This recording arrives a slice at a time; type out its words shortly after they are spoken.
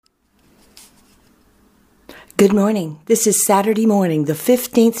Good morning. This is Saturday morning, the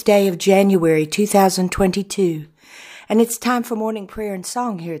 15th day of January 2022, and it's time for morning prayer and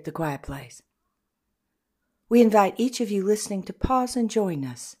song here at the Quiet Place. We invite each of you listening to pause and join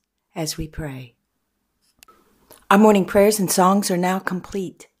us as we pray. Our morning prayers and songs are now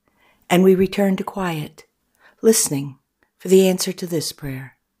complete, and we return to quiet, listening for the answer to this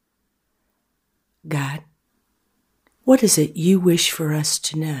prayer. God, what is it you wish for us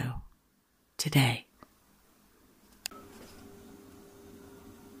to know today?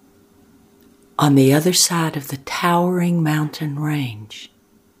 On the other side of the towering mountain range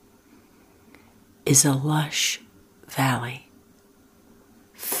is a lush valley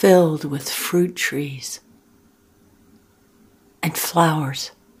filled with fruit trees and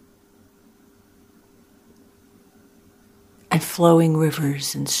flowers and flowing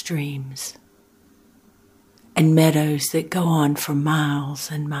rivers and streams and meadows that go on for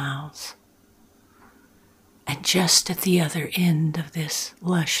miles and miles. And just at the other end of this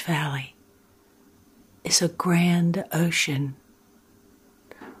lush valley is a grand ocean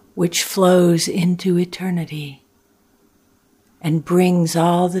which flows into eternity and brings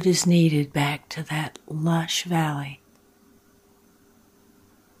all that is needed back to that lush valley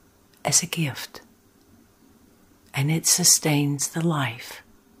as a gift. And it sustains the life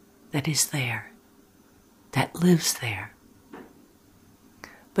that is there, that lives there.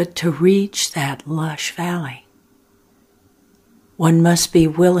 But to reach that lush valley, one must be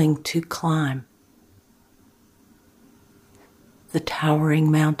willing to climb the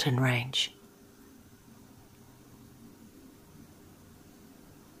towering mountain range.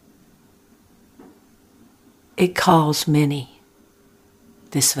 It calls many,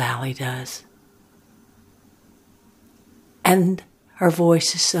 this valley does. And her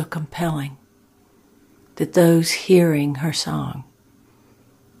voice is so compelling that those hearing her song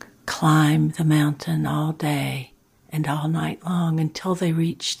climb the mountain all day and all night long until they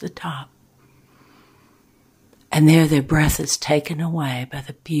reach the top. And there their breath is taken away by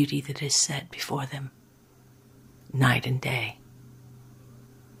the beauty that is set before them night and day.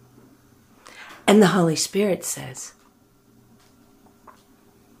 And the Holy Spirit says,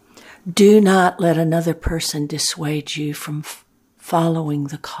 do not let another person dissuade you from following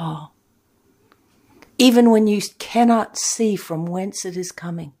the call, even when you cannot see from whence it is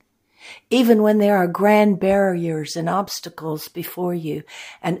coming. Even when there are grand barriers and obstacles before you,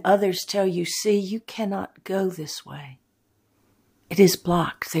 and others tell you, see, you cannot go this way. It is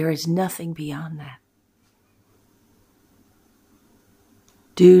blocked. There is nothing beyond that.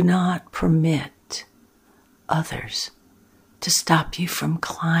 Do not permit others to stop you from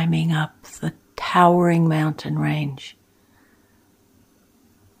climbing up the towering mountain range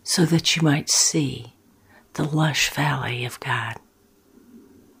so that you might see the lush valley of God.